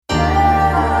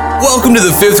Welcome to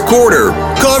the fifth quarter.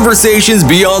 Conversations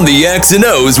beyond the X and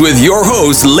O's with your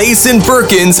hosts, Layson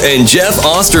Perkins and Jeff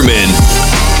Osterman.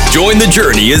 Join the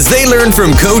journey as they learn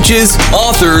from coaches,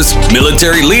 authors,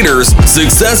 military leaders,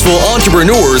 successful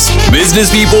entrepreneurs,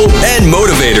 business people, and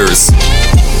motivators.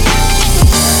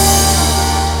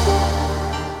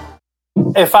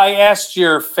 If I asked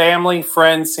your family,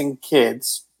 friends, and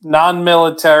kids,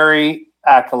 non-military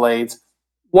accolades,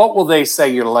 what will they say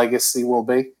your legacy will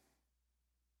be?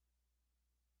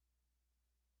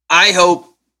 I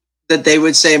hope that they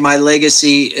would say my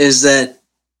legacy is that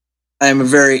I am a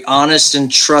very honest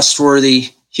and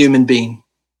trustworthy human being.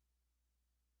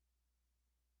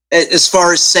 As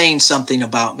far as saying something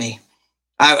about me,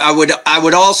 I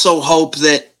would also hope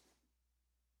that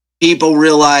people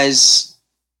realize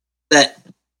that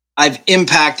I've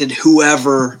impacted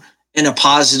whoever in a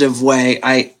positive way.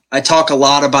 I talk a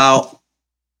lot about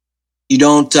you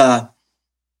don't.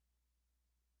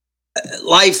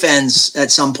 Life ends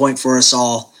at some point for us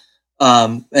all.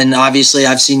 And obviously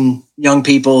I've seen young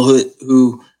people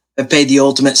who have paid the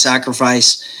ultimate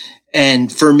sacrifice. And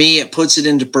for me, it puts it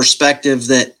into perspective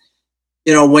that,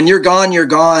 you know, when you're gone, you're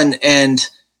gone. And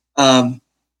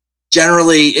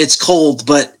generally it's cold,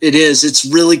 but it's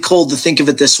really cold to think of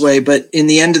it this way. But in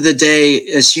the end of the day,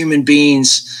 as human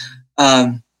beings,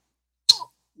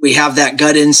 we have that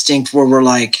gut instinct where we're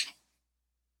like,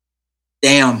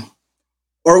 damn.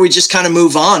 Or we just kind of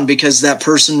move on because that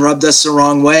person rubbed us the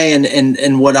wrong way.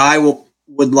 And what I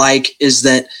would like is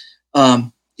that,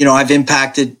 you know, I've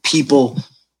impacted people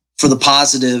for the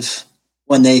positive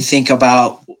when they think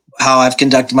about how I've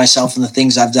conducted myself and the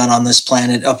things I've done on this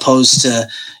planet, opposed to,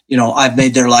 you know, I've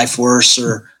made their life worse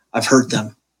or I've hurt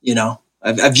them. You know,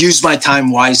 I've used my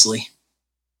time wisely.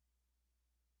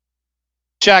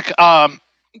 Jack,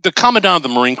 the Commandant of the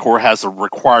Marine Corps has a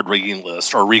required reading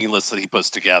list, or a reading list that he puts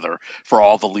together for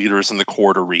all the leaders in the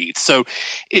Corps to read. So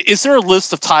is there a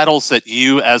list of titles that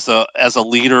you as a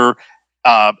leader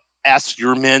ask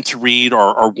your men to read,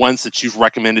 or ones that you've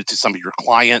recommended to some of your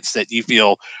clients that you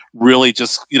feel really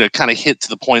just, you know, kind of hit to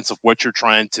the points of what you're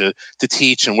trying to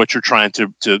teach and what you're trying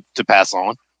to pass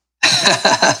on?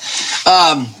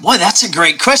 Boy, that's a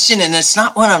great question, and it's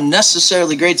not one I'm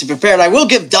necessarily great to prepare. I will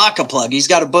give Doc a plug. He's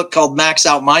got a book called Max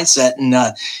Out Mindset, and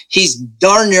he's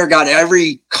darn near got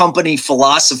every company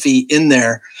philosophy in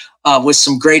there with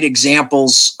some great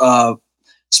examples,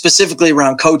 specifically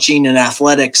around coaching and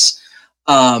athletics,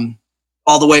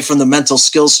 all the way from the mental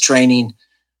skills training.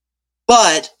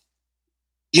 But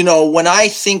you know, when I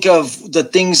think of the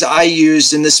things I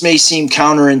used, and this may seem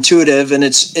counterintuitive, and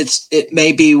it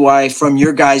may be why from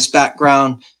your guys'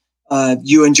 background,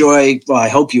 you enjoy, well, I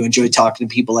hope you enjoy talking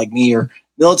to people like me or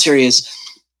military, is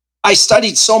I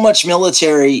studied so much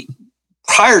military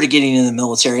prior to getting in the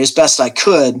military as best I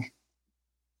could,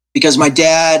 because my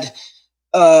dad,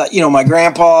 you know, my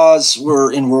grandpas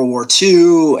were in World War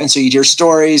II. And so you'd hear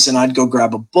stories and I'd go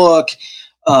grab a book.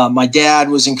 My dad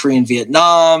was in Korean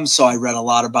Vietnam, so I read a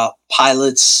lot about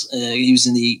pilots. He was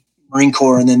in the Marine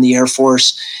Corps and then the Air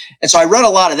Force. And so I read a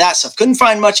lot of that stuff. Couldn't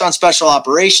find much on special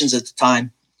operations at the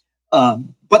time.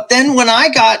 But then when I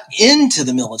got into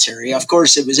the military, of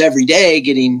course, it was every day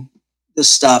getting the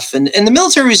stuff. And the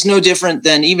military was no different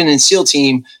than even in SEAL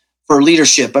team for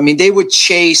leadership. I mean, they would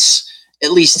chase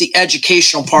at least the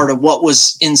educational part of what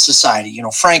was in society, you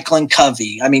know, Franklin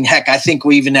Covey. I mean, heck, I think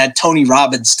we even had Tony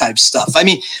Robbins type stuff. I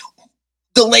mean,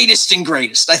 the latest and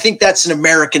greatest. I think that's an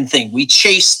American thing. We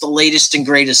chase the latest and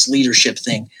greatest leadership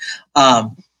thing.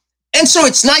 And so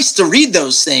it's nice to read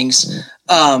those things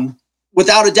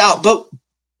without a doubt. But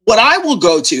what I will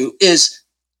go to is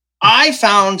I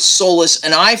found solace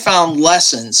and I found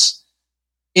lessons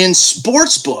in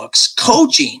sports books,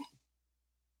 coaching,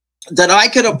 that I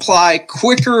could apply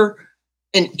quicker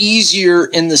and easier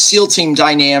in the SEAL team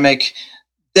dynamic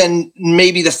than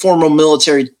maybe the formal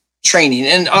military training.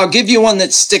 And I'll give you one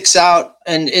that sticks out,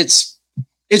 and it's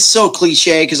so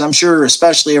cliche because I'm sure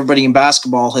especially everybody in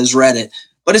basketball has read it,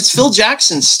 but it's Phil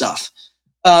Jackson's stuff.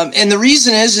 And the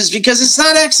reason is because it's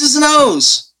not X's and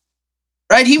O's,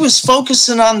 right? He was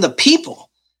focusing on the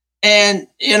people. And,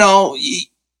 you know,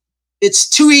 it's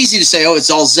too easy to say, oh,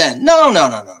 it's all Zen. No.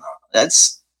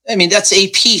 That's a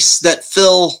piece that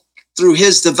Phil, through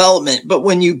his development. But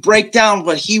when you break down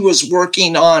what he was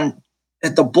working on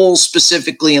at the Bulls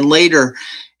specifically and later,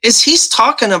 is he's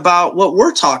talking about what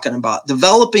we're talking about,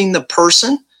 developing the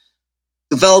person,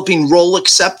 developing role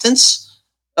acceptance,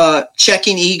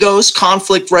 checking egos,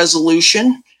 conflict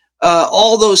resolution,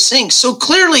 all those things. So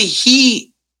clearly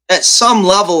he, at some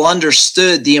level,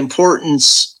 understood the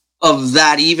importance of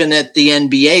that even at the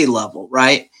NBA level,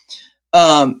 right?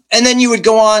 And then you would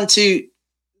go on to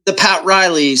the Pat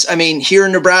Rileys. I mean, here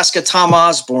in Nebraska, Tom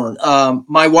Osborne.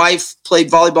 My wife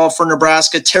played volleyball for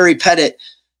Nebraska, Terry Pettit.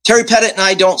 Terry Pettit and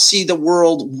I don't see the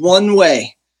world one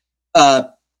way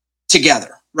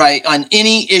together, right? On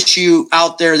any issue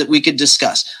out there that we could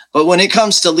discuss. But when it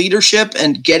comes to leadership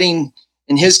and getting,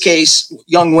 in his case,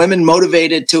 young women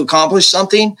motivated to accomplish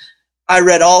something, I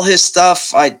read all his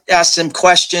stuff. I asked him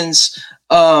questions.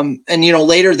 And,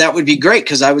 later that would be great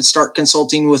because I would start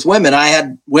consulting with women. I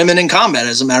had women in combat,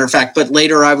 as a matter of fact, but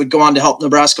later I would go on to help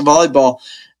Nebraska volleyball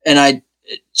and I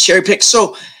cherry pick.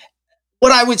 So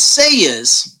what I would say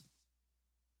is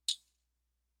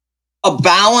a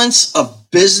balance of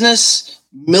business,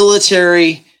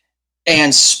 military,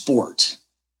 and sport,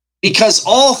 because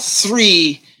all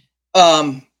three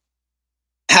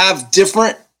have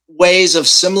different ways of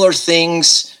similar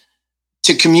things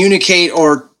to communicate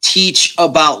or teach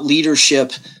about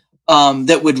leadership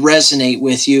that would resonate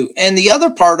with you. And the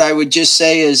other part I would just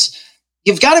say is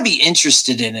you've got to be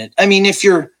interested in it. I mean, if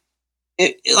you're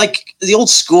like the old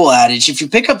school adage, if you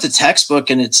pick up the textbook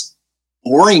and it's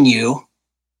boring you,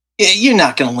 you're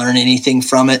not going to learn anything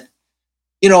from it.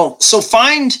 So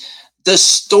find the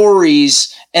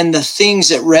stories and the things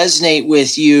that resonate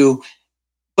with you,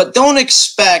 but don't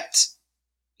expect,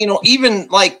 even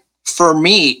like for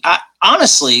me,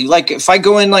 honestly, like if I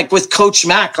go in like with Coach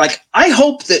Mack, like I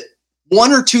hope that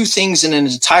one or two things in an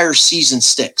entire season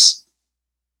sticks,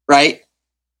 right?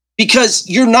 Because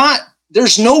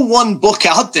there's no one book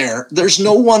out there. There's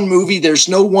no one movie. There's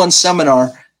no one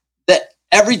seminar that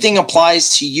everything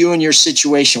applies to you and your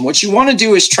situation. What you want to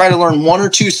do is try to learn one or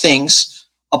two things,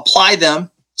 apply them,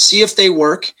 see if they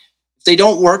work. If they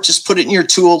don't work, just put it in your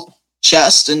tool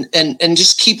chest and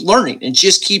just keep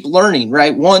learning,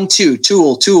 right? 1, 2,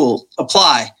 tool,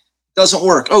 apply. Doesn't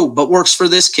work. Oh, but works for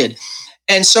this kid.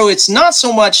 And so it's not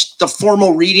so much the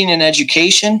formal reading and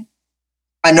education.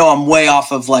 I know I'm way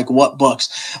off of like what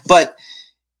books, but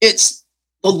it's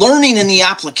the learning and the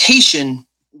application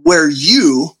where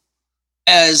you,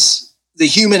 as the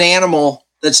human animal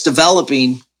that's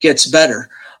developing, gets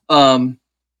better.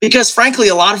 Because frankly,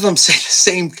 a lot of them say the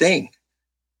same thing.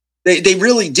 They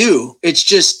really do. It's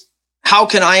just, how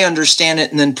can I understand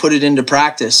it and then put it into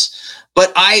practice?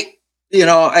 But I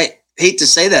hate to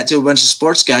say that to a bunch of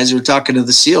sports guys who are talking to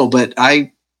the SEAL, but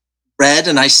I read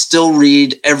and I still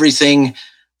read everything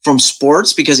from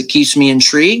sports because it keeps me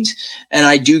intrigued. And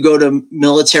I do go to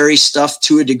military stuff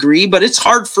to a degree, but it's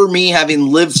hard for me, having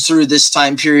lived through this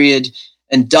time period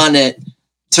and done it,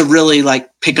 to really like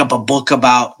pick up a book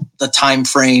about the time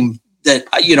frame that,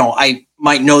 I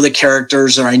might know the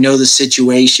characters or I know the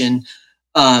situation.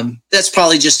 That's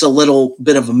probably just a little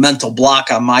bit of a mental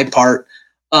block on my part.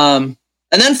 And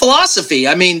then philosophy.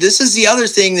 I mean, this is the other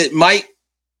thing that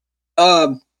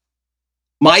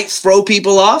might throw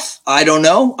people off. I don't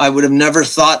know. I would have never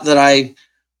thought that I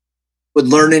would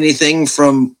learn anything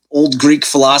from old Greek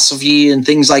philosophy and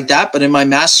things like that. But in my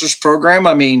master's program,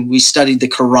 I mean, we studied the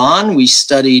Quran, we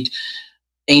studied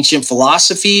ancient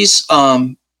philosophies.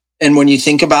 And when you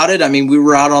think about it, I mean, we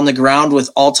were out on the ground with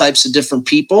all types of different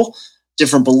people,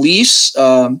 different beliefs,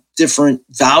 different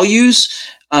values.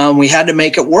 We had to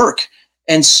make it work.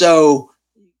 And so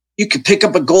you could pick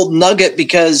up a gold nugget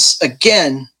because,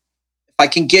 again, if I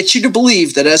can get you to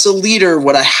believe that as a leader,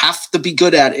 what I have to be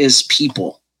good at is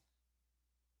people.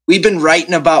 We've been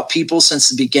writing about people since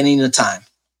the beginning of time,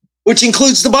 which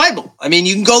includes the Bible. I mean,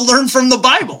 you can go learn from the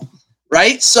Bible,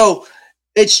 right? So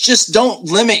it's just, don't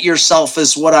limit yourself,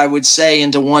 is what I would say,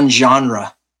 into one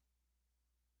genre.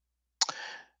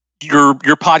 Your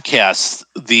podcast,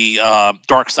 the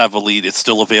Dark Side of Elite, it's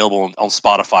still available on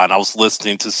Spotify, and I was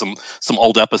listening to some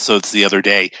old episodes the other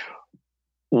day.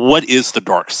 What is the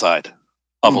dark side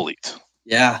of Elite?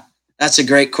 Yeah, that's a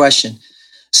great question.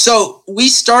 So we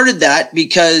started that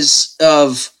because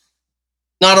of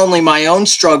not only my own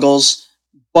struggles,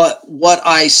 but what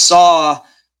I saw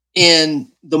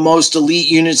in the most elite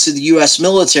units of the U.S.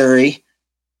 military,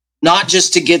 not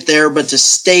just to get there, but to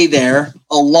stay there,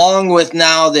 along with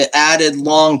now the added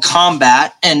long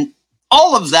combat and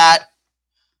all of that,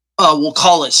 we'll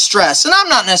call it stress. And I'm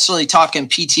not necessarily talking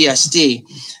PTSD.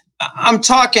 I'm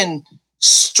talking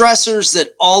stressors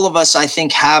that all of us, I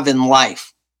think, have in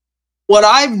life. What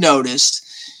I've noticed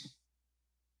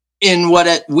in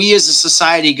what we as a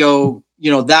society go,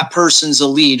 that person's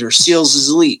elite or SEALs is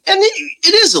elite. And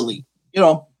it is elite.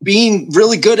 Being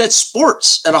really good at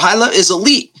sports at a high level is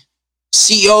elite.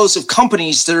 CEOs of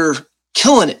companies that are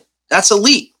killing it, that's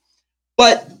elite.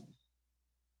 But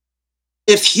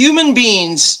if human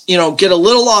beings, get a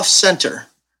little off center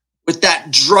with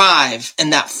that drive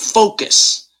and that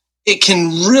focus, it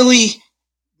can really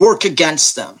work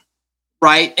against them.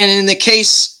 right? And in the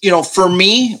case, for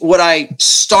me, what I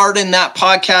started in that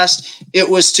podcast, it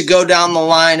was to go down the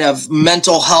line of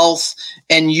mental health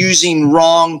and using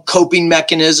wrong coping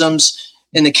mechanisms.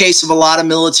 In the case of a lot of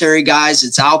military guys,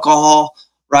 it's alcohol,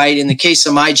 right? In the case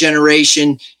of my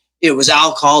generation, it was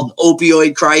alcohol, and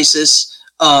opioid crisis,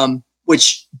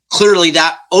 which clearly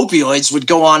that opioids would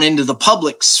go on into the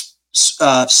public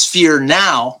sphere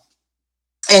now.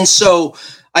 And so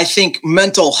I think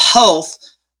mental health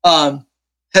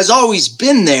has always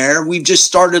been there. We've just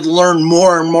started to learn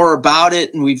more and more about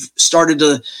it. And we've started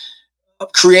to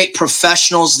create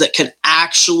professionals that can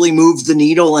actually move the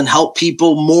needle and help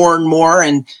people more and more.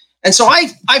 And so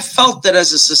I felt that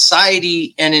as a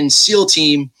society and in SEAL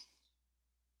team,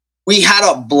 we had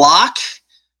a block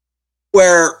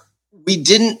where we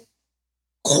didn't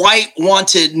quite want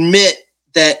to admit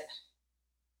that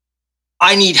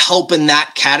I need help in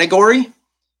that category,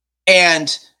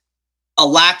 and a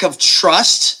lack of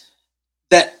trust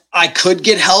that I could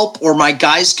get help or my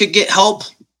guys could get help.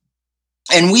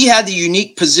 And we had the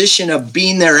unique position of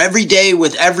being there every day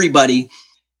with everybody.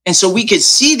 And so we could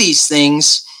see these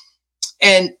things.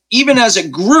 And even as a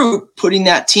group, putting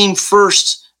that team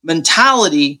first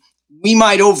mentality, we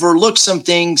might overlook some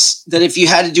things that if you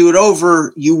had to do it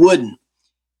over, you wouldn't.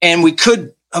 And we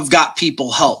could have got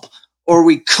people help, or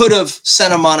we could have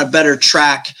sent them on a better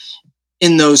track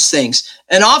in those things.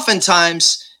 And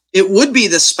oftentimes it would be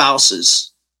the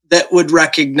spouses that would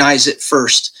recognize it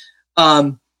first.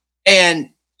 And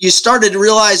you started to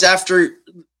realize after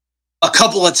a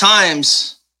couple of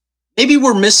times, maybe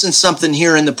we're missing something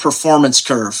here in the performance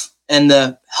curve and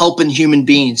the helping human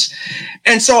beings.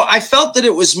 And so I felt that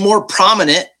it was more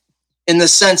prominent in the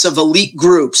sense of elite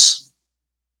groups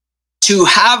to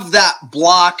have that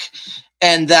block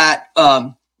and that,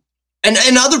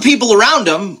 and other people around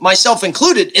them, myself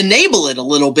included, enable it a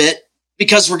little bit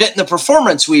because we're getting the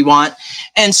performance we want.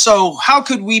 And so how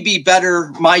could we be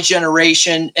better, my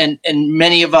generation and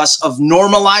many of us, of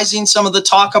normalizing some of the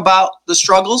talk about the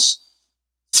struggles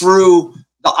through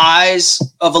the eyes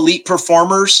of elite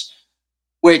performers,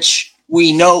 which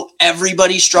we know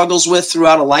everybody struggles with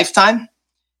throughout a lifetime?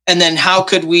 And then how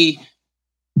could we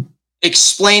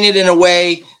explain it in a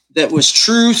way that was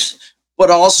truth, but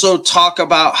also talk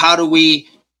about how do we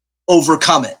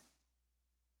overcome it?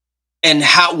 And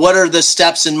what are the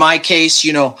steps in my case?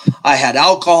 I had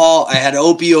alcohol, I had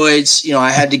opioids, I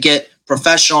had to get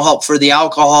professional help for the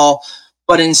alcohol.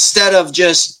 But instead of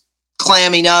just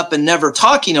clamming up and never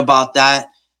talking about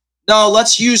that, no,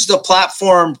 let's use the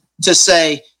platform to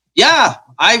say, yeah,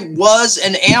 I was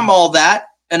and am all that,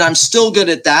 and I'm still good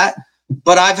at that,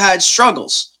 but I've had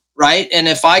struggles, right? And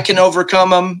if I can overcome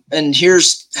them, and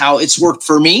here's how it's worked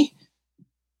for me,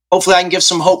 hopefully I can give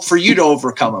some hope for you to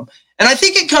overcome them. And I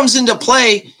think it comes into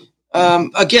play,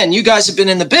 again, you guys have been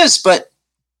in the biz, but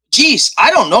geez, I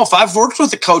don't know if I've worked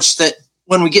with a coach that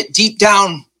when we get deep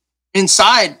down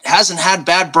inside hasn't had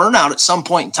bad burnout at some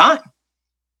point in time.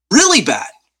 Really bad.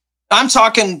 I'm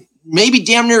talking maybe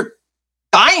damn near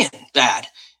dying bad.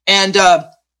 And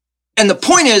the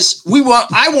point is,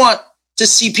 I want to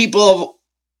see people,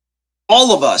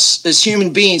 all of us as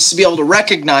human beings, to be able to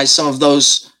recognize some of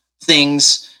those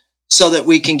things so that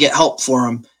we can get help for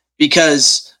them,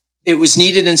 because it was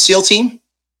needed in SEAL team,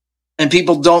 and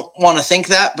people don't want to think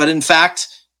that, but in fact,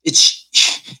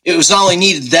 it was not only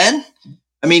needed then.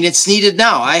 I mean, it's needed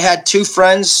now. I had two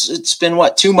friends. It's been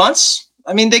 2 months.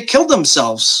 I mean, they killed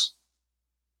themselves.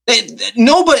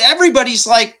 Everybody's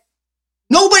like,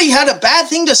 nobody had a bad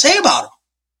thing to say about them.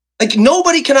 Like,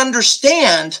 nobody can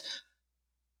understand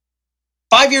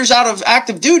 5 years out of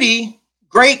active duty,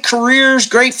 great careers,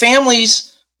 great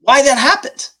families, why that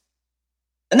happened.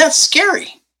 And that's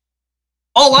scary.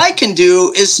 All I can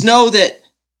do is know that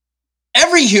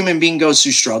every human being goes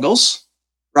through struggles,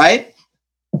 right?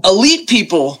 Elite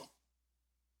people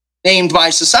named by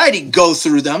society go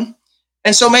through them.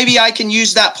 And so maybe I can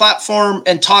use that platform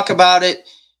and talk about it,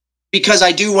 because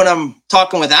I do when I'm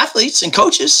talking with athletes and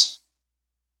coaches,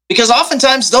 because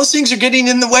oftentimes those things are getting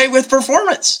in the way with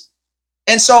performance.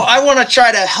 And so I want to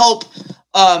try to help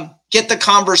get the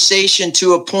conversation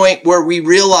to a point where we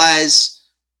realize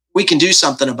we can do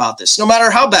something about this, no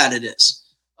matter how bad it is.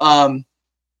 And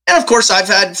of course, I've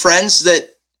had friends that,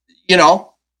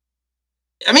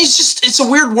 it's a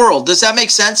weird world. Does that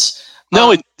make sense?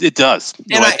 No, it does.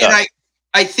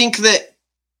 I think that,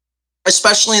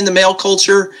 especially in the male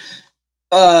culture,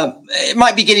 it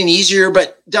might be getting easier,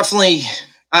 but definitely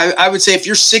I would say if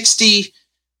you're 60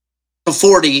 to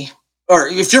 40, or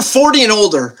if you're 40 and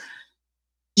older,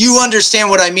 you understand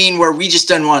what I mean, where we just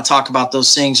didn't want to talk about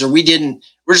those things, or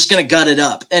we're we're just going to gut it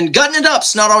up. And gutting it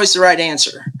up's not always the right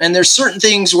answer. And there's certain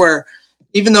things where,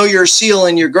 even though you're a SEAL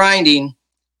and you're grinding,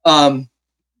 you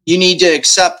need to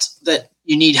accept that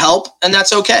you need help, and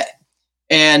that's okay.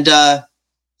 And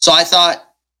so I thought,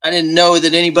 I didn't know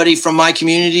that anybody from my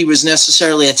community was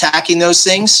necessarily attacking those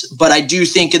things, but I do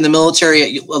think in the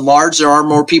military at large, there are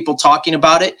more people talking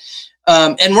about it.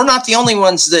 And we're not the only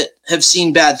ones that have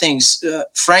seen bad things.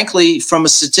 Frankly, from a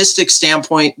statistics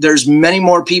standpoint, there's many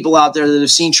more people out there that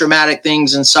have seen traumatic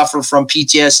things and suffer from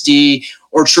PTSD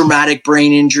or traumatic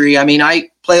brain injury. I mean, I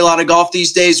play a lot of golf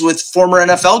these days with former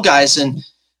NFL guys, and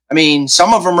I mean,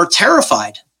 some of them are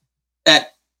terrified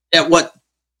at what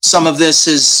some of this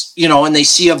is, and they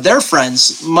see of their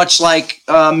friends, much like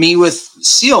me with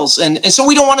SEALs. And so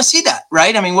we don't want to see that,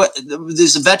 right? I mean,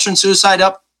 there's a veteran suicide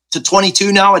up to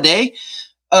 22 now a day.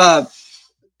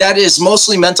 That is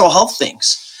mostly mental health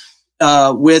things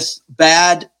with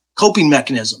bad coping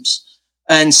mechanisms.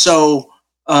 And so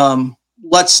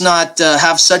let's not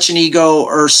have such an ego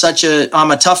or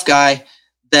I'm a tough guy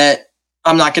that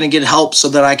I'm not going to get help so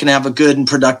that I can have a good and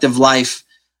productive life.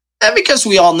 And because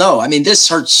we all know, I mean, this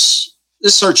hurts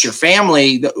your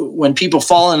family. When people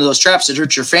fall into those traps, it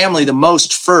hurts your family the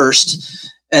most first,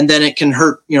 and then it can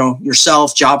hurt,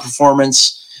 yourself, job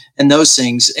performance, and those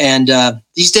things. And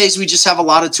these days we just have a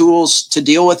lot of tools to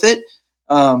deal with it,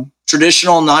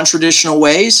 traditional, non-traditional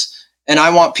ways. And I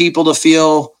want people to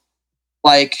feel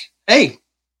like, hey,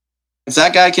 if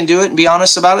that guy can do it and be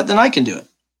honest about it, then I can do it.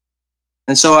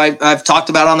 And so I've talked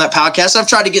about on that podcast. I've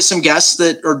tried to get some guests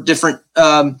that are different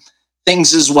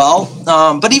things as well.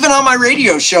 But even on my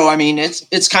radio show, I mean,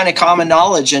 it's kind of common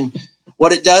knowledge. And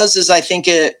what it does is I think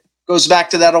it goes back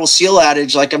to that old SEAL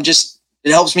adage, like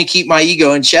it helps me keep my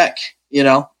ego in check,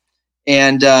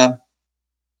 And, I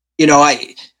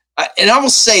will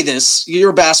say this,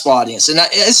 you're a basketball audience, and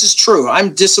this is true.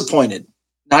 I'm disappointed,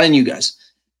 not in you guys.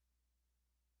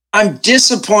 I'm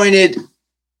disappointed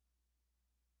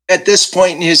at this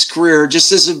point in his career,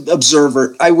 just as an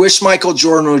observer. I wish Michael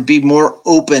Jordan would be more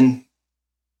open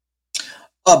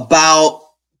about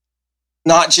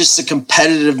not just the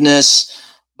competitiveness,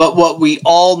 but what we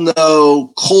all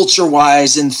know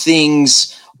culture-wise and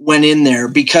things went in there.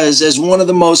 Because as one of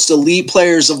the most elite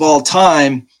players of all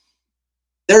time,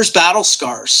 there's battle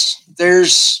scars,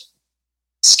 there's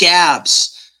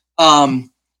scabs. And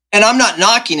I'm not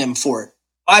knocking him for it.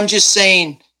 I'm just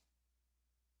saying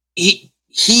he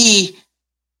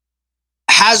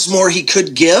has more he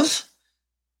could give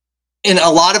in a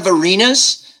lot of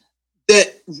arenas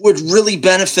that would really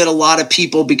benefit a lot of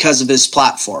people because of his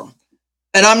platform.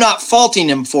 And I'm not faulting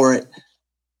him for it,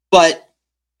 but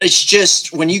it's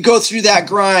just when you go through that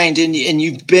grind and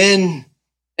you've been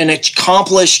and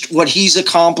accomplished what he's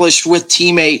accomplished with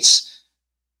teammates,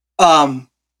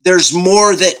 there's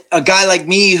more that a guy like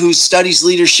me who studies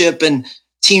leadership and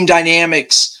team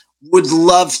dynamics would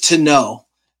love to know.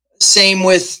 Same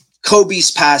with Kobe's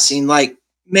passing. Like,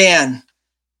 man,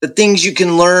 the things you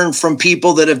can learn from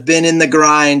people that have been in the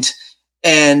grind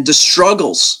and the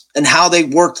struggles and how they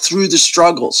worked through the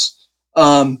struggles.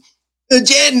 And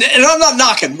I'm not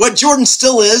knocking. What Jordan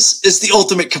still is the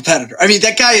ultimate competitor. I mean,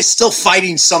 that guy is still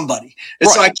fighting somebody. And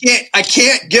right. So I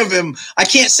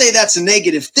can't say that's a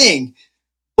negative thing.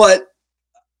 But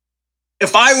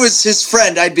if I was his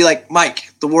friend, I'd be like, Mike,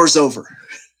 the war's over.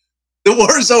 The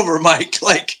war's over, Mike.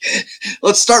 Like,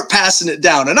 let's start passing it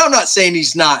down. And I'm not saying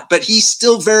he's not, but he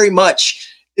still very much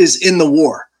is in the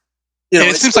war. And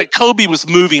it seems like Kobe was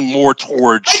moving more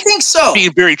towards, I think so,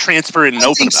 being very transparent and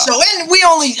open about it. And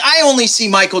I only see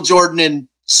Michael Jordan in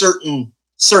certain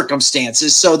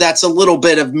circumstances, so that's a little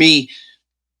bit of me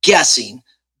guessing.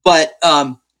 But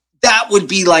that would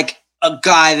be like a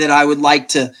guy that I would like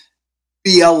to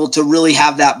be able to really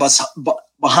have that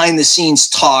behind the scenes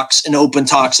talks and open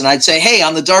talks. And I'd say, hey,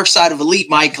 on the dark side of Elite,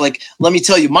 Mike, like, let me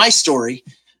tell you my story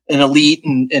in Elite,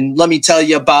 and let me tell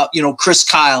you about, Chris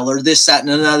Kyle or this, that, and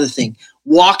another thing.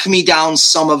 Walk me down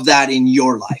some of that in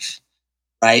your life,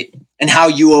 right? And how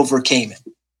you overcame it.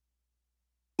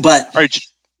 But right.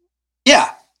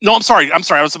 Yeah. No, I'm sorry. I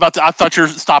thought you were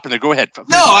stopping there. Go ahead.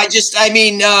 No,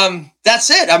 that's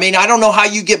it. I mean, I don't know how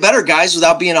you get better, guys,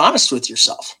 without being honest with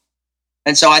yourself.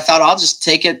 And so I thought I'll just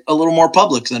take it a little more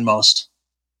public than most.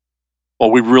 Well,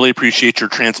 we really appreciate your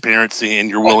transparency and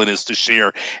your willingness to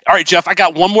share. All right, Jeff, I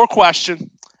got one more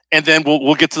question, and then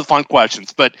we'll get to the fun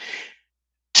questions. But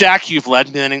Jack, you've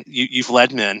led men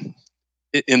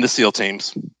in the SEAL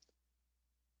teams.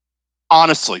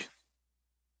 Honestly,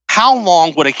 how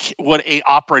long would a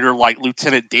operator like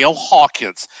Lieutenant Dale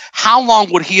Hawkins, how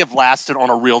long would he have lasted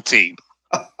on a real team?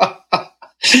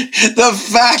 The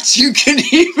fact you can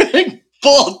even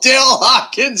Bull Dale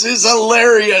Hawkins is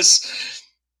hilarious.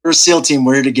 For a SEAL team,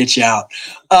 where to get you out?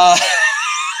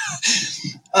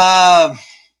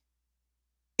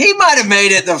 He might have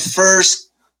made it the first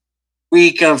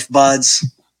week of Buds.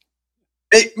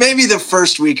 Maybe the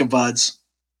first week of Buds.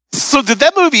 So did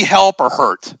that movie help or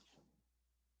hurt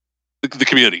the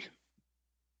community?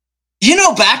 You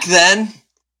know, back then,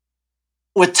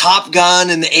 with Top Gun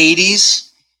in the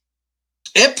 80s,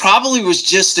 it probably was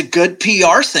just a good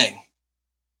PR thing.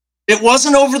 It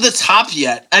wasn't over the top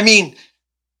yet. I mean,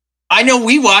 I know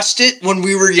we watched it when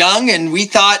we were young and we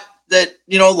thought that,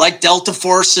 you know, like Delta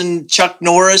Force and Chuck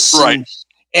Norris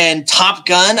and Top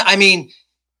Gun. I mean,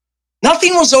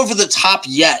 nothing was over the top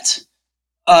yet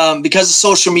because of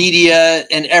social media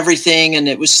and everything. And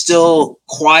it was still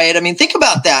quiet. I mean, think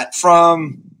about that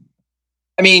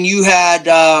you had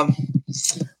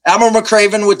Admiral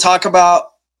McCraven would talk about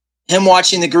him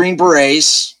watching the Green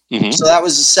Berets. Mm-hmm. So that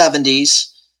was the 70s.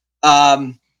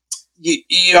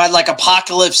 You had like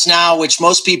Apocalypse Now, which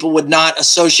most people would not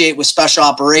associate with special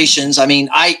operations. I mean,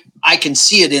 I can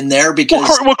see it in there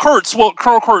because Carl Kurtz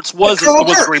was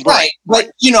the Green Beret, right?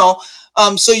 But you know,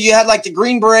 so you had like the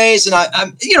Green Berets and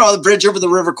the Bridge Over the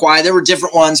River Kwai. There were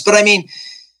different ones, but I mean,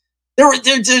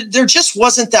 there just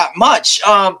wasn't that much.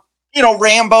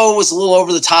 Rambo was a little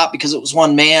over the top because it was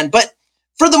one man, but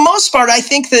for the most part, I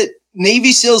think that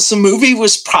Navy SEALs, the movie,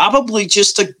 was probably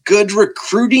just a good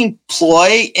recruiting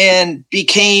ploy and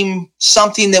became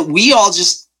something that we all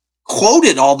just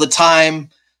quoted all the time.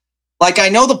 Like, I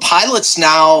know the pilots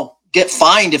now get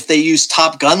fined if they use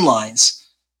Top Gun lines,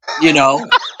 you know?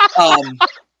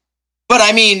 But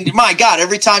I mean, my God,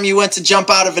 every time you went to jump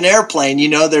out of an airplane, you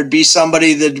know, there'd be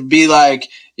somebody that'd be like,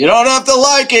 you don't have to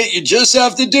like it, you just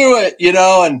have to do it, you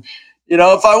know? And, you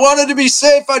know, if I wanted to be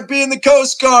safe, I'd be in the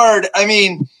Coast Guard. I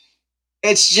mean,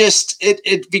 it's just,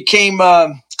 it became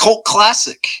a cult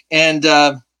classic. And,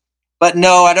 but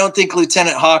no, I don't think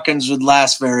Lieutenant Hawkins would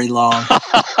last very long.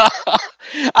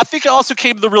 I think it also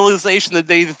came to the realization that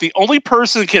the only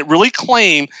person who can really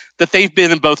claim that they've been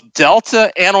in both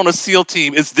Delta and on a SEAL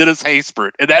team is Dennis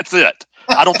Haysbert, and that's it.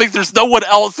 I don't think there's no one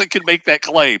else that can make that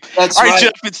claim. That's all right,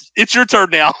 right. Jeff, it's your turn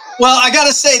now. Well, I got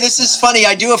to say, this is funny.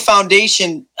 I do a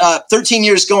foundation, 13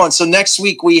 years going. So next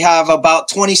week we have about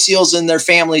 20 SEALs and their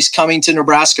families coming to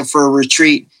Nebraska for a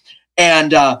retreat.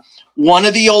 And one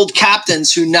of the old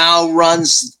captains who now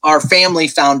runs our family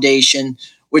foundation,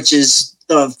 which is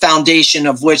the foundation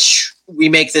of which we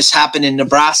make this happen in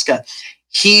Nebraska,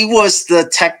 he was the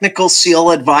technical SEAL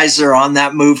advisor on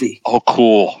that movie. Oh,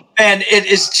 cool. And it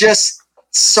is just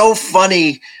so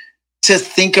funny to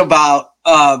think about,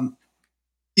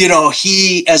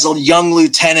 he as a young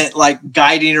lieutenant, like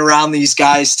guiding around these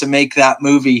guys to make that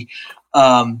movie.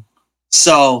 But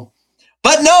no,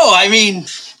 I mean,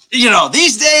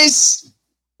 these days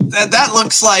that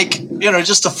looks like,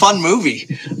 just a fun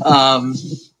movie. And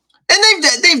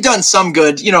they've done some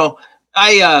good, when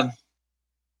I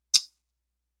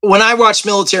watch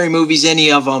military movies,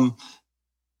 any of them,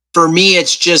 for me,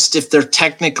 it's just if they're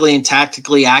technically and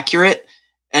tactically accurate.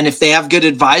 And if they have good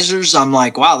advisors, I'm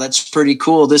like, wow, that's pretty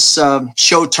cool. This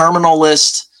show Terminal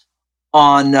List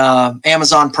on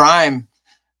Amazon Prime,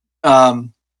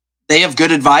 they have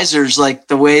good advisors, like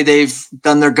the way they've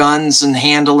done their guns and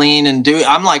handling and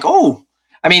I'm like, oh,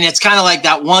 I mean, it's kind of like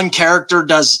that one character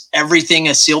does everything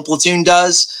a SEAL platoon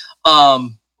does.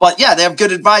 But yeah, they have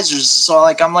good advisors. So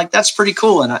I'm like, that's pretty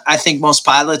cool. And I think most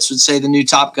pilots would say the new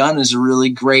Top Gun is a really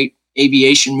great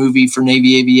aviation movie for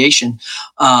Navy aviation.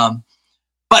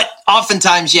 But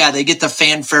oftentimes, yeah, they get the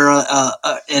fanfare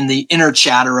and the inner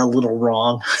chatter a little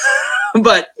wrong.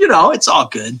 But, it's all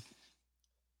good.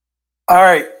 All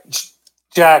right,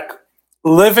 Jack,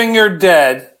 living or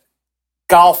dead,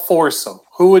 golf foursome.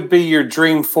 Who would be your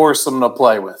dream foursome to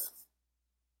play with?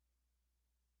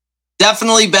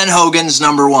 Definitely Ben Hogan's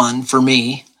number one for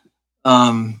me,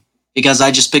 because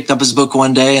I just picked up his book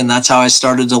one day, and that's how I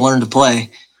started to learn to play.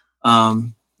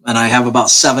 And I have about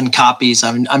 7 copies.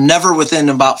 I'm never within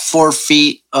about 4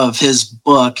 feet of his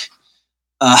book,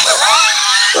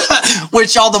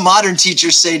 which all the modern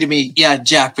teachers say to me, yeah,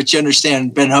 Jack, but you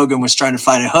understand Ben Hogan was trying to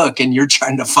fight a hook, and you're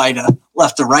trying to fight a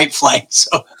left or right flank.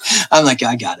 So I'm like,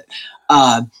 I got it.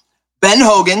 Ben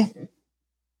Hogan,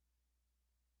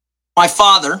 my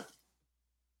father,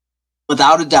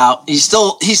 without a doubt. He's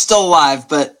still alive,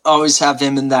 but always have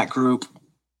him in that group.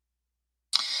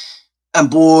 And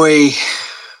boy,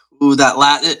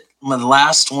 the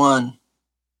last one.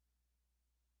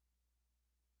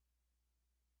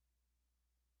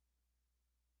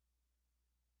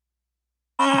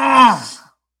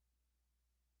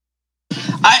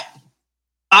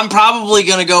 I'm probably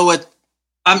going to go with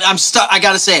I'm stuck. I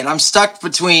got to say it. I'm stuck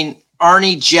between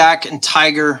Arnie, Jack, and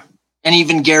Tiger, and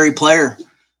even Gary Player,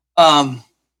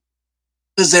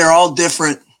 because they're all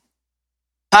different.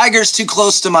 Tiger's too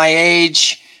close to my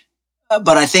age,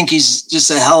 but I think he's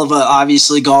just a hell of a,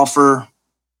 obviously, golfer.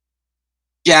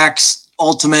 Jack's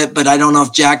ultimate, but I don't know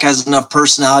if Jack has enough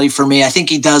personality for me. I think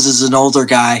he does as an older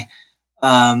guy.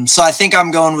 So I think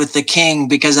I'm going with the King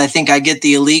because I think I get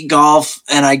the elite golf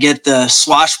and I get the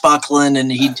swashbuckling,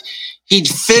 and he'd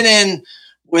fit in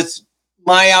with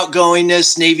my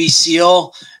outgoingness, Navy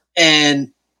SEAL,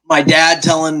 and my dad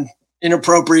telling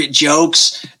inappropriate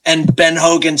jokes, and Ben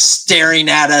Hogan staring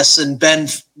at us, and Ben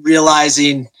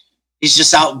realizing he's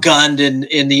just outgunned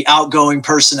in the outgoing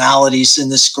personalities in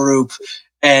this group.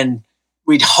 And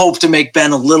we'd hope to make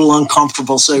Ben a little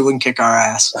uncomfortable so he wouldn't kick our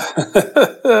ass.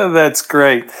 That's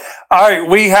great. All right,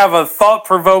 we have a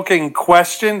thought-provoking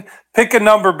question. Pick a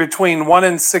number between 1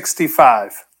 and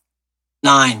 65.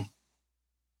 9.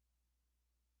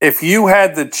 If you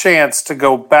had the chance to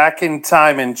go back in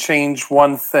time and change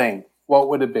one thing, what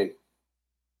would it be?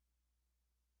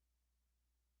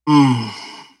 Well,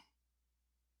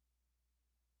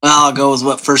 I'll go with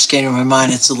what first came to my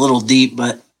mind. It's a little deep,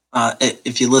 but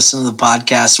if you listen to the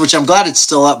podcast, which I'm glad it's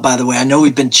still up, by the way. I know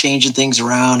we've been changing things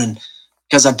around, and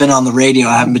because I've been on the radio,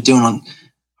 I haven't been doing on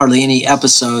hardly any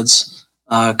episodes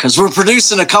because we're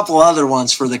producing a couple other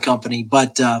ones for the company.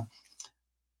 But,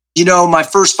 my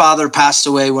first father passed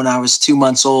away when I was 2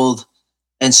 months old.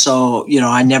 And so,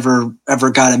 I never,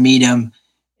 ever got to meet him.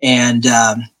 And,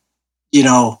 I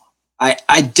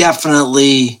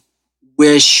definitely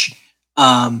wish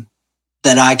that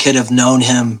I could have known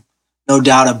him. No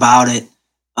doubt about it.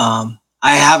 I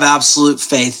have absolute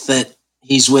faith that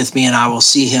he's with me and I will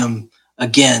see him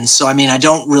again. So, I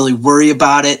don't really worry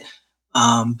about it.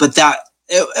 But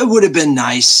it would have been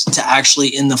nice to actually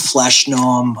in the flesh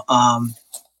know him.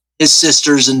 His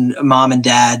sisters and mom and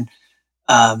dad,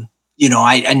 I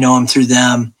know him through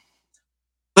them.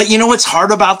 But what's hard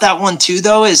about that one too,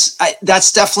 though, is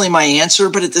that's definitely my answer.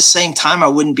 But at the same time, I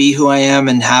wouldn't be who I am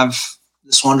and have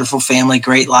this wonderful family,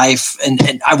 great life,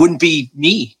 and I wouldn't be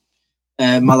me.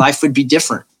 My life would be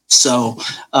different. So,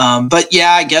 but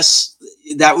yeah, I guess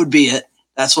that would be it.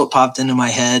 That's what popped into my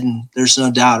head, and there's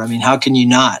no doubt. How can you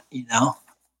not,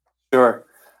 Sure.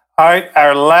 All right,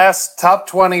 our last top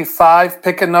 25.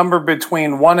 Pick a number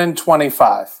between 1 and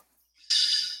 25.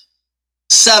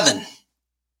 7.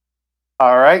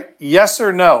 All right, yes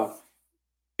or no?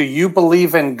 Do you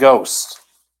believe in ghosts?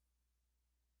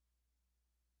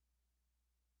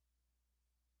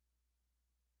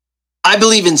 I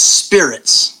believe in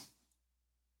spirits,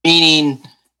 meaning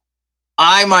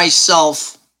I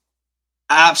myself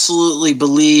absolutely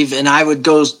believe, and I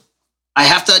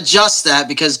have to adjust that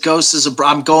because ghosts is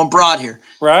I'm going broad here.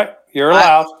 Right, you're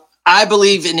allowed. I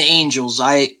believe in angels.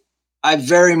 I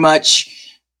very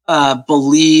much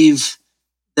believe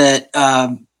that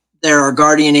there are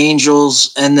guardian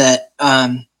angels, and that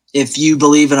if you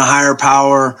believe in a higher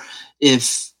power,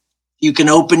 if you can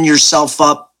open yourself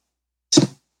up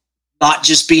not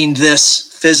just being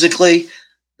this physically,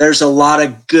 there's a lot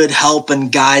of good help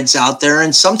and guides out there.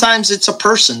 And sometimes it's a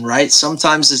person, right?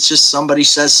 Sometimes it's just somebody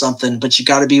says something, but you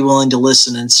got to be willing to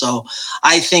listen. And so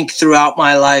I think throughout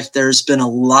my life, there's been a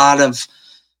lot of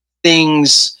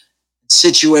things,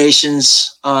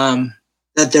 situations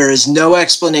that there is no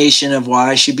explanation of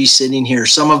why I should be sitting here.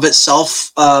 Some of it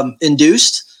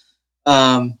self-induced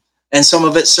and some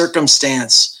of it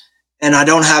circumstance. And I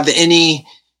don't have any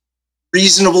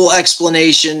reasonable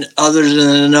explanation other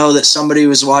than to know that somebody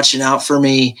was watching out for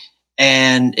me.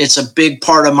 And it's a big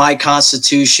part of my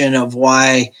constitution of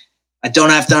why I don't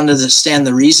have to understand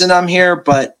the reason I'm here,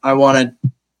 but I want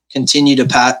to continue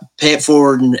to pay it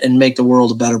forward and make the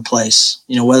world a better place.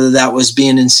 Whether that was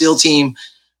being in SEAL team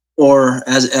or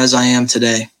as I am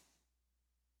today.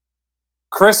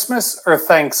 Christmas or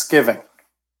Thanksgiving?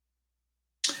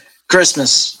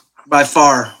 Christmas, by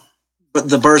far. But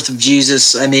the birth of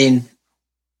Jesus, for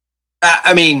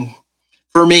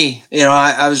me,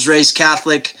 I was raised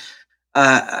Catholic.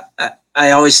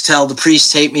 I always tell the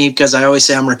priests hate me because I always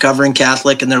say I'm recovering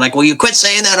Catholic, and they're like, "Well, you quit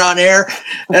saying that on air."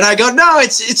 And I go, "No,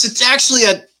 it's actually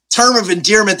a term of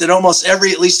endearment that almost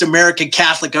every, at least American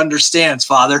Catholic, understands,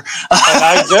 Father." And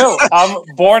I do. I'm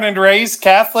born and raised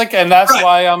Catholic, and that's right.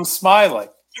 Why I'm smiling.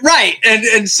 Right,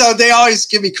 and so they always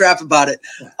give me crap about it.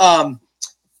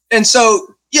 And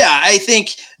so, yeah, I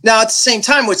think now at the same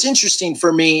time, what's interesting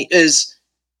for me is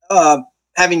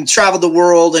having traveled the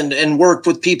world and worked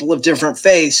with people of different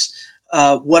faiths,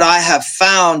 what I have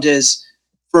found is,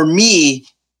 for me,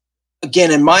 again,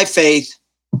 in my faith,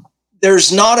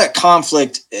 there's not a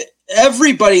conflict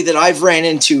everybody that I've ran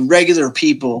into, regular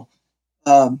people,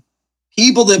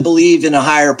 people that believe in a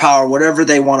higher power, whatever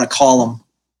they want to call them,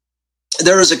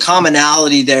 there is a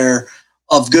commonality there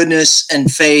of goodness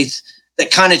and faith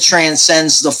that kind of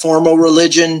transcends the formal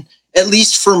religion. At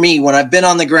least for me, when I've been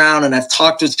on the ground and I've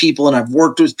talked with people and I've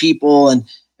worked with people and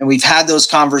we've had those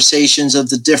conversations of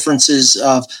the differences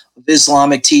of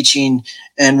Islamic teaching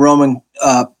and Roman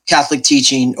Catholic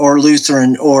teaching or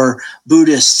Lutheran or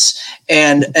Buddhists.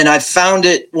 And I found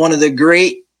it one of the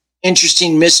great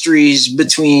interesting mysteries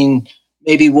between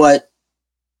maybe what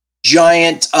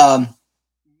giant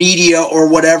media or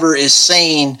whatever is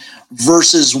saying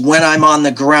versus when I'm on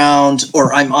the ground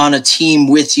or I'm on a team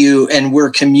with you and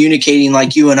we're communicating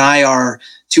like you and I are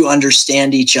to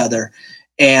understand each other.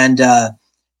 And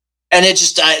it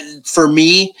just, for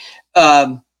me,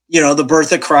 the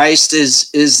birth of Christ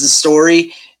is the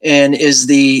story and is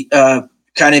the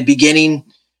kind of beginning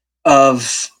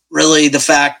of really the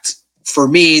fact for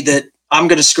me that I'm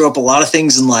going to screw up a lot of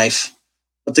things in life.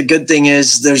 But the good thing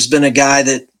is there's been a guy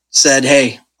that said,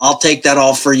 hey, I'll take that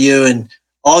all for you. And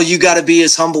all you got to be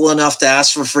is humble enough to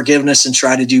ask for forgiveness and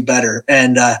try to do better.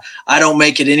 And I don't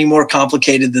make it any more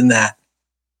complicated than that.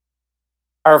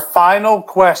 Our final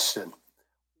question.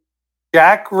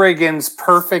 Jack Riggins'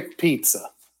 perfect pizza.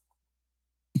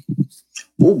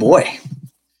 Oh, boy.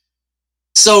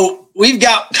 So we've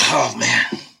got, oh, man.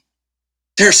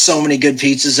 There's so many good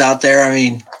pizzas out there. I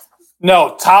mean.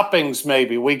 No, toppings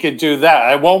maybe. We could do that.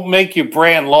 I won't make you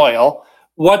brand loyal.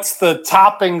 What's the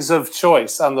toppings of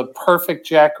choice on the perfect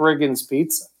Jack Riggins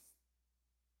pizza?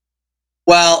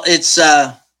 Well, it's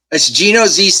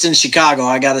Geno's East in Chicago.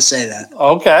 I got to say that.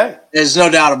 Okay. There's no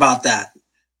doubt about that.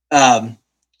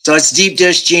 So it's deep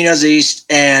dish Geno's East,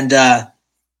 and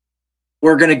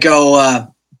we're going to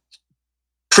go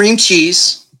cream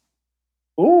cheese.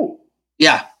 Ooh.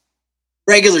 Yeah.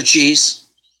 Regular cheese.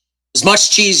 As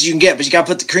much cheese as you can get, but you got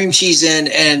to put the cream cheese in,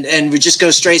 and we just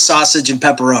go straight sausage and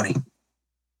pepperoni.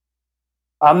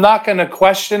 I'm not going to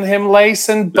question him,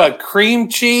 Layson, but cream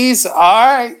cheese, all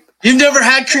right. You've never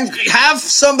had cream. Have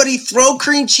somebody throw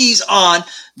cream cheese on,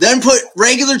 then put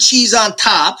regular cheese on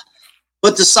top,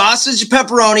 put the sausage and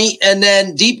pepperoni, and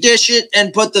then deep dish it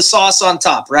and put the sauce on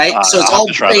top, right? So it's all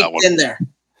baked in there.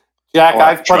 Jack,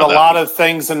 I've put a lot of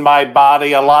things in my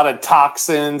body, a lot of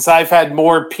toxins. I've had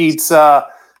more pizza.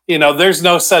 There's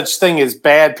no such thing as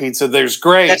bad pizza. There's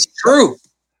great. That's true.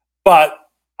 But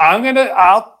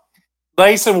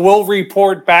Layson will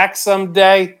report back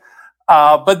someday.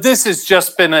 But this has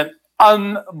just been an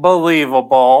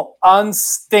unbelievable,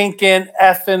 unstinking,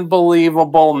 effing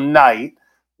believable night.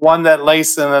 One that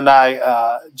Layson and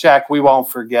I, Jack, we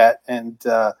won't forget. And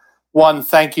one,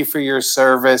 thank you for your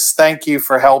service. Thank you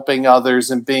for helping others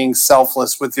and being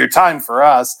selfless with your time for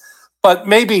us. But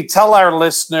maybe tell our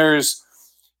listeners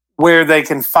where they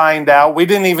can find out. We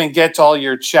didn't even get to all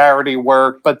your charity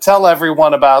work, but tell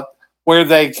everyone about where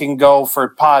they can go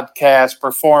for podcasts,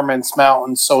 Performance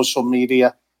Mountain, social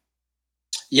media.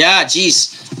 Yeah,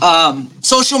 geez.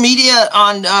 Social media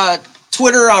on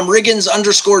Twitter, I'm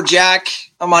Riggins_Jack.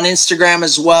 I'm on Instagram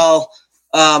as well.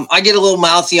 I get a little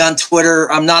mouthy on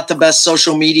Twitter. I'm not the best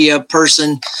social media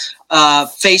person.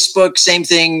 Facebook, same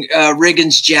thing,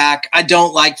 Riggins Jack. I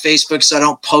don't like Facebook, so I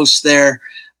don't post there.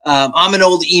 I'm an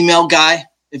old email guy.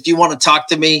 If you want to talk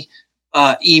to me,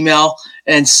 email.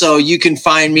 And so you can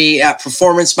find me at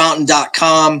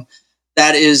performancemountain.com.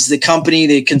 That is the company,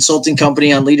 the consulting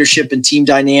company on leadership and team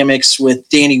dynamics with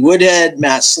Danny Woodhead,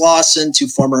 Matt Slauson, two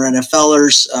former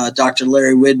NFLers, Dr.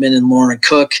 Larry Widman and Lauren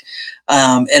Cook.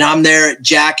 And I'm there at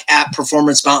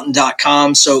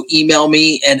jack@performancemountain.com. So email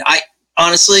me. And I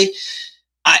honestly,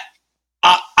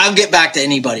 I'll get back to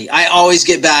anybody. I always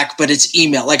get back, but it's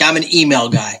email. Like I'm an email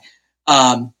guy.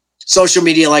 Social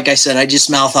media, like I said, I just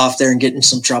mouth off there and get in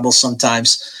some trouble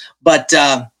sometimes. But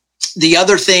the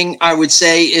other thing I would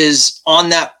say is on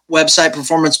that website,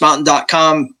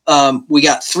 performancemountain.com, we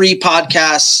got 3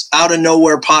 podcasts. Out of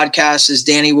Nowhere podcast is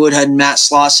Danny Woodhead and Matt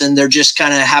Slauson. They're just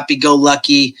kind of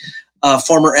happy-go-lucky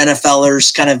former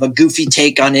NFLers, kind of a goofy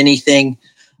take on anything.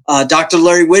 Dr.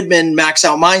 Larry Widman, Max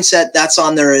Out Mindset, that's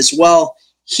on there as well.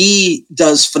 He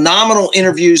does phenomenal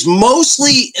interviews,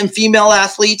 mostly in female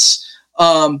athletes,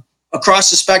 across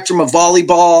the spectrum of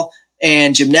volleyball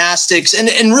and gymnastics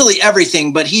and really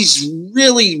everything. But he's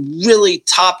really, really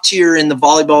top tier in the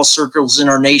volleyball circles in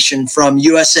our nation, from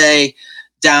USA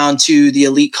down to the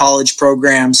elite college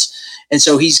programs. And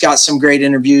so he's got some great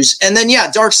interviews. And then,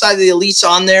 Dark Side of the Elite's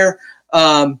on there.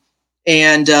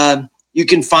 You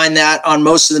can find that on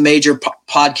most of the major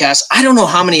podcast. I don't know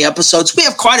how many episodes. We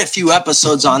have quite a few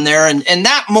episodes on there, and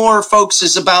that more, folks,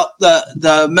 is about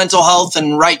the mental health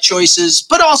and right choices,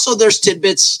 but also there's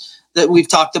tidbits that we've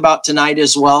talked about tonight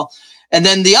as well. And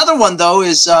then the other one, though,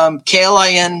 is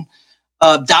KLIN.com,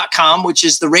 which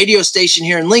is the radio station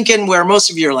here in Lincoln, where most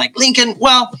of you are like, Lincoln?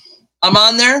 Well, I'm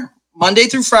on there Monday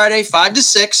through Friday, 5 to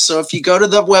 6. So if you go to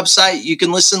the website, you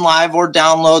can listen live or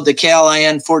download the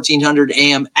KLIN 1400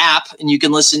 AM app, and you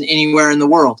can listen anywhere in the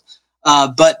world.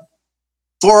 But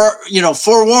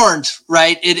forewarned,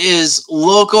 right? It is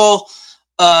local,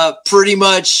 pretty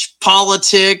much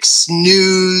politics,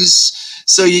 news.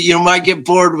 So you might get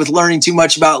bored with learning too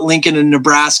much about Lincoln and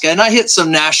Nebraska. And I hit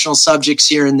some national subjects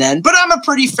here and then, but I'm a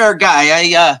pretty fair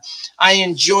guy. I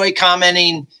enjoy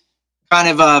commenting, kind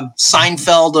of a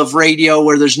Seinfeld of radio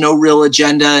where there's no real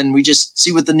agenda and we just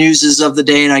see what the news is of the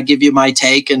day, and I give you my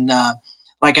take. And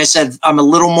like I said, I'm a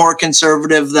little more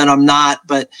conservative than I'm not,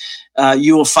 but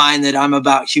you will find that I'm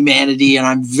about humanity, and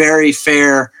I'm very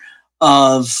fair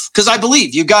because I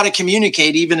believe you've got to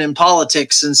communicate even in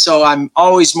politics. And so I'm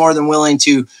always more than willing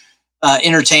to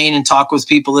entertain and talk with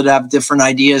people that have different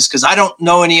ideas, because I don't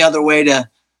know any other way to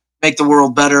make the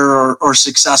world better or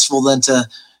successful than to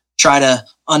try to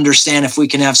understand if we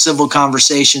can have civil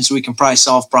conversations, we can probably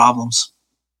solve problems.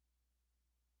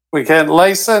 We can,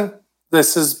 Layson.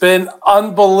 This has been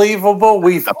unbelievable.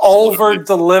 We've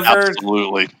over-delivered.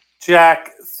 Absolutely.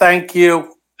 Jack, thank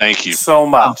you. Thank you so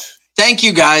much. Thank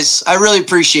you, guys. I really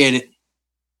appreciate it.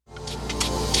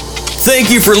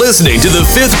 Thank you for listening to the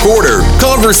fifth quarter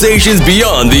Conversations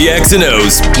Beyond the X and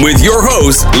O's with your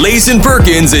hosts, Layson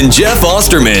Perkins and Jeff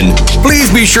Osterman.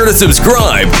 Please be sure to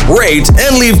subscribe, rate,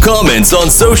 and leave comments on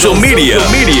social media.